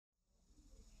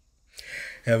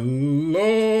Hello,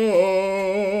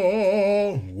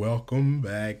 welcome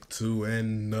back to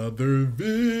another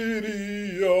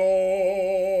video.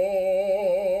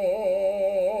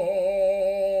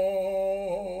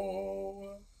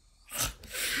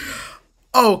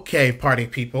 Okay, party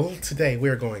people, today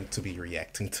we're going to be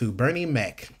reacting to Bernie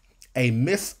Mac, A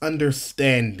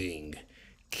Misunderstanding,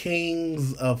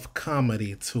 Kings of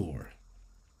Comedy Tour.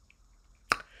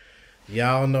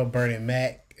 Y'all know Bernie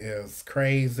Mac is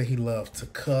crazy. He loves to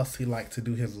cuss. He like to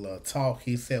do his little talk.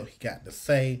 He said what he got to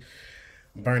say.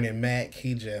 Bernie Mac,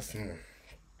 he just, I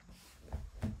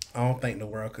don't think the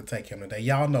world could take him today.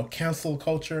 Y'all know cancel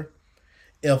culture.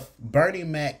 If Bernie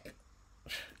Mac,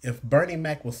 if Bernie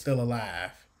Mac was still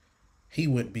alive, he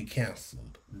would be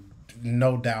canceled.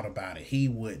 No doubt about it. He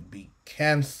would be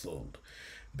canceled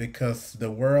because the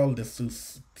world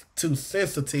is too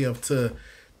sensitive to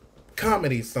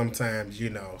comedy sometimes, you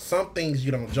know. Some things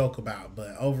you don't joke about,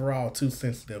 but overall too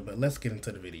sensitive. But let's get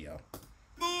into the video.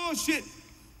 Bullshit.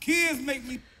 Kids make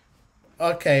me...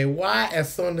 Okay, why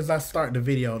as soon as I start the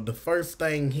video, the first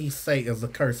thing he say is a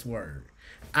curse word?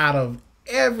 Out of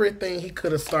everything he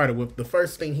could have started with, the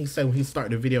first thing he said when he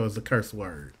started the video is a curse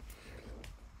word.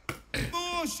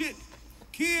 Bullshit.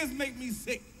 Kids make me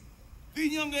sick.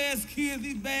 These young ass kids,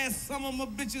 these bad some of my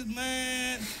bitches,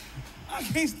 man. I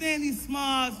can't stand these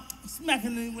smarts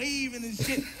smacking and waving and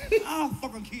shit. I'll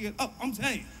fuck a kid up, I'm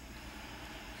telling you.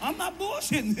 I'm not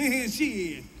bullshitting,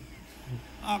 shit.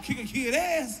 I'll kick a kid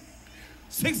ass.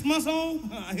 6 months old,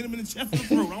 I hit him in the chest or the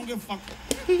throat. I don't give a fuck.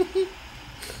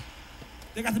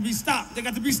 They got to be stopped. They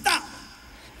got to be stopped.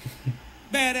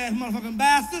 Badass motherfucking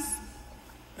bastards.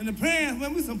 And the parents,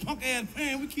 man, we some punk ass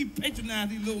parents. We keep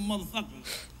patronizing these little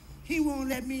motherfuckers. He won't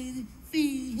let me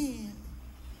feed him.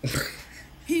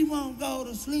 He won't go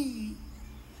to sleep.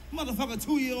 Motherfucker,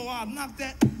 2-year-old, I'll knock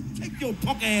that. Take your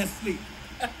punk ass sleep.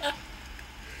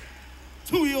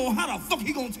 2-year-old, how the fuck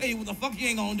he gonna tell you what the fuck he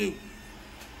ain't gonna do?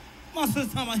 My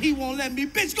sister talking about he won't let me.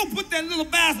 Bitch, go put that little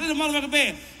bastard in the motherfucking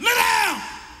bed. Lay down!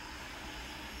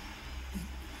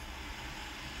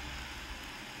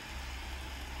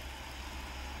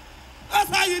 That's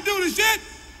how you do the shit.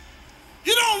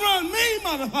 You don't run me,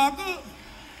 motherfucker.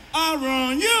 I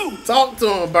run you. Talk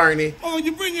to him, Bernie. Oh,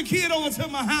 you bring your kid over to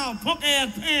my house, punk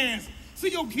ass parents. See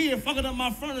your kid fucking up my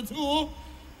furniture.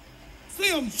 See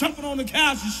him jumping on the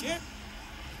couch and shit.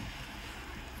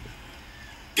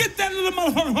 Get that little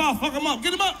motherfucker, I'll fuck him up.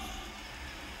 Get him up.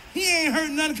 He ain't hurt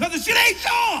nothing because the shit ain't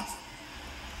yours.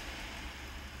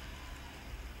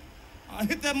 I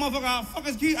hit that motherfucker, I'll fuck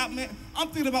his kid up, man. I'm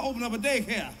thinking about opening up a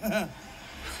daycare.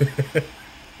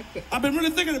 I've been really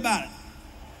thinking about it.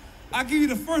 I'll give you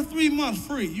the first 3 months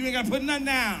free. You ain't got to put nothing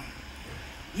down.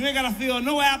 You ain't got to fill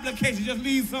no application. Just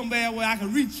leave somewhere where I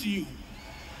can reach you.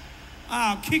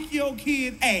 I'll kick your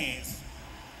kid ass.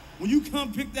 When you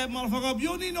come pick that motherfucker up, you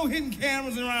don't need no hidden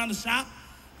cameras around the shop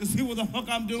to see what the fuck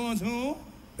I'm doing to him.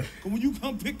 Because when you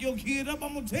come pick your kid up,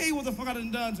 I'm going to tell you what the fuck I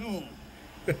done to him.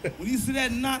 When you see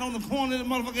that knot on the corner of the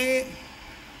motherfucker head,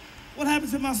 what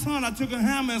happened to my son? I took a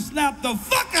hammer and slapped the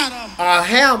fuck out of him. A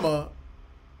hammer?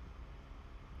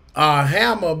 A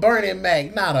hammer, Bernie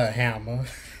Mac, not a hammer.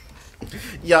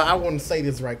 Yeah, I want to say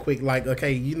this right quick. Like,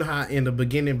 okay, you know how in the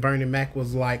beginning Bernie Mac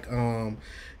was like,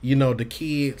 you know, the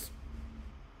kids.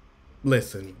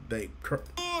 Listen, they.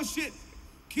 Bullshit.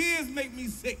 Kids make me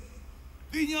sick.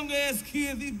 These young ass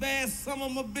kids, these bad some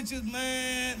of my bitches,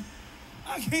 man.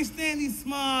 I can't stand these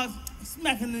smarts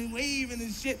smacking and waving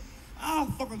and shit. I'll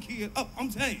fuck a kid up, I'm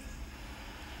telling you.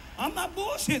 I'm not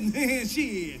bullshitting,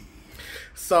 shit.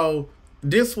 So,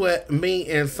 this what me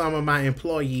and some of my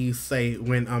employees say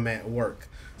when I'm at work.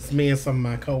 It's me and some of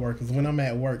my coworkers. When I'm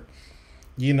at work,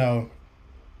 you know,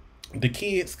 the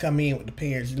kids come in with the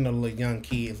parents, you know, the little young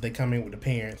kids, they come in with the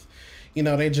parents. You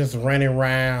know, they just running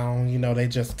around, you know, they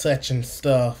just touching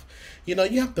stuff. You know,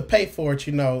 you have to pay for it,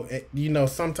 you know.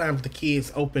 Sometimes the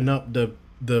kids open up the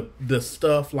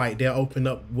stuff, like they'll open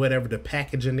up whatever the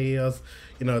packaging is.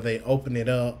 You know, they open it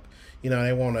up. You know,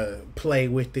 they want to play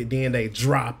with it. Then they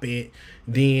drop it.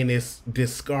 Then it's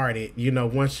discarded. You know,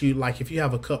 once you, like, if you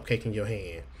have a cupcake in your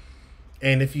hand,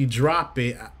 and if you drop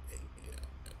it,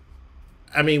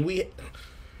 I mean,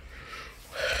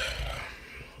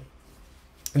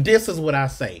 this is what I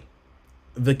say.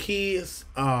 The kids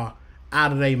are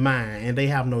out of their mind and they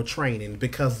have no training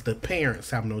because the parents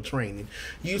have no training.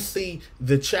 You see,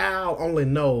 the child only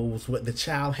knows what the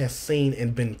child has seen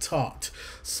and been taught.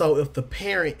 So if the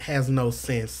parent has no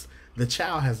sense, The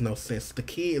child has no sense. The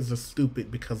kids are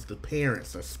stupid because the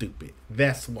parents are stupid.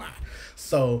 That's why.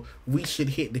 So we should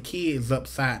hit the kids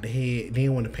upside the head.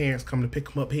 Then when the parents come to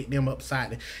pick them up, hit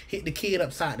the kid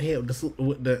upside the head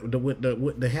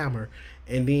with the hammer,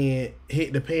 and then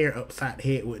hit the parent upside the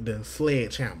head with the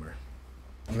sledgehammer.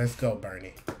 Let's go,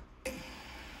 Bernie.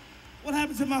 What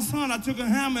happened to my son? I took a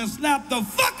hammer and slapped the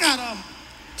fuck out of him.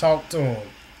 Talk to him.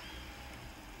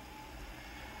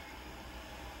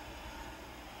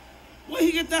 Where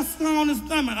he get that scar on his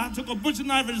stomach? I took a butcher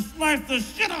knife and sliced the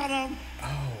shit out of him.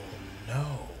 Oh,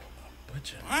 no. A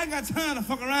butcher knife. I ain't got time to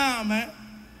fuck around, man.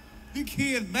 These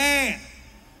kids bad.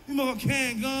 These motherfuckers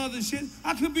carrying guns and shit.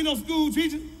 I couldn't be no school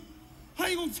teacher. How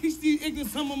you gonna teach these ignorant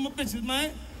some of my bitches,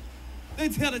 man? They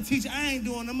tell the teacher, I ain't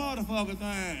doing the motherfucker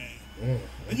thing.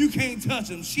 And you can't touch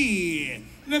them. Shit.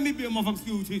 Let me be a motherfucking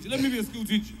school teacher. Let me be a school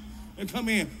teacher. And come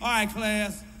in. All right,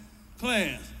 class.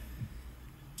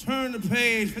 Turn to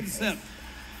page 57.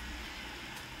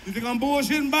 You think I'm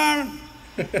bullshitting, Byron?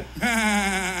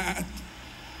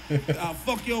 I'll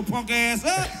fuck your punk ass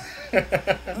up.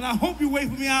 And I hope you wait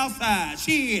for me outside.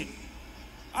 Shit.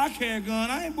 I carry a gun.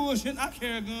 I ain't bullshitting. I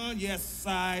carry a gun. Yes,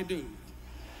 I do.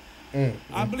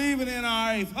 I believe in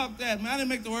NRA. Fuck that, man. I didn't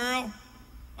make the world.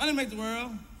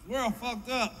 The world fucked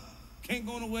up. Can't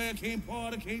go nowhere, can't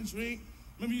party, can't drink.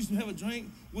 Remember you used to have a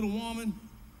drink with a woman?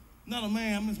 Not a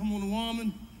man, I'm talking about a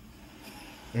woman.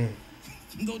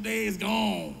 Those days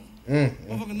gone.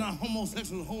 Motherfuckers not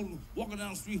homosexual, walking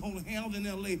down the street holding hands in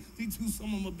L.A. These two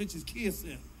some of my bitches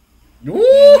kissing.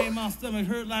 That made my stomach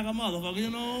hurt like a motherfucker,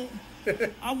 you know?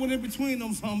 I went in between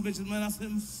them some bitches, man. I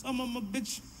said, some of my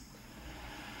bitches.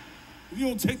 If you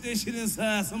don't take that shit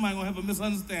inside, somebody gonna have a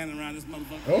misunderstanding around this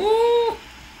motherfucker. Oh!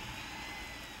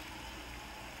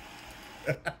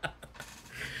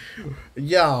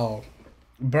 Y'all,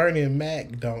 Bernie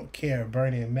Mac don't care.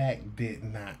 Bernie Mac did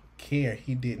not care.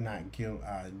 He did not give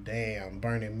a damn.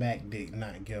 Bernie Mac did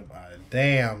not give a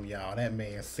damn, y'all. That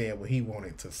man said what he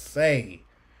wanted to say.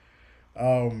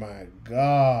 Oh my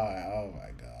God. Oh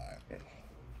my God.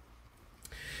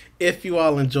 If you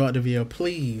all enjoyed the video,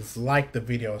 please like the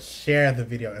video, share the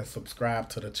video, and subscribe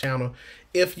to the channel.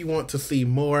 If you want to see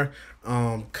more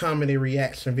comedy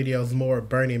reaction videos, more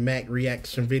Bernie Mac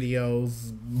reaction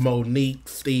videos, Monique,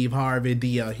 Steve Harvey,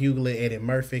 D.L. Hughley, Eddie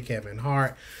Murphy, Kevin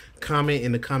Hart, comment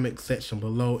in the comment section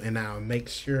below, and I'll make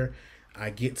sure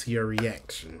I get to your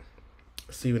reaction.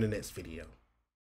 See you in the next video.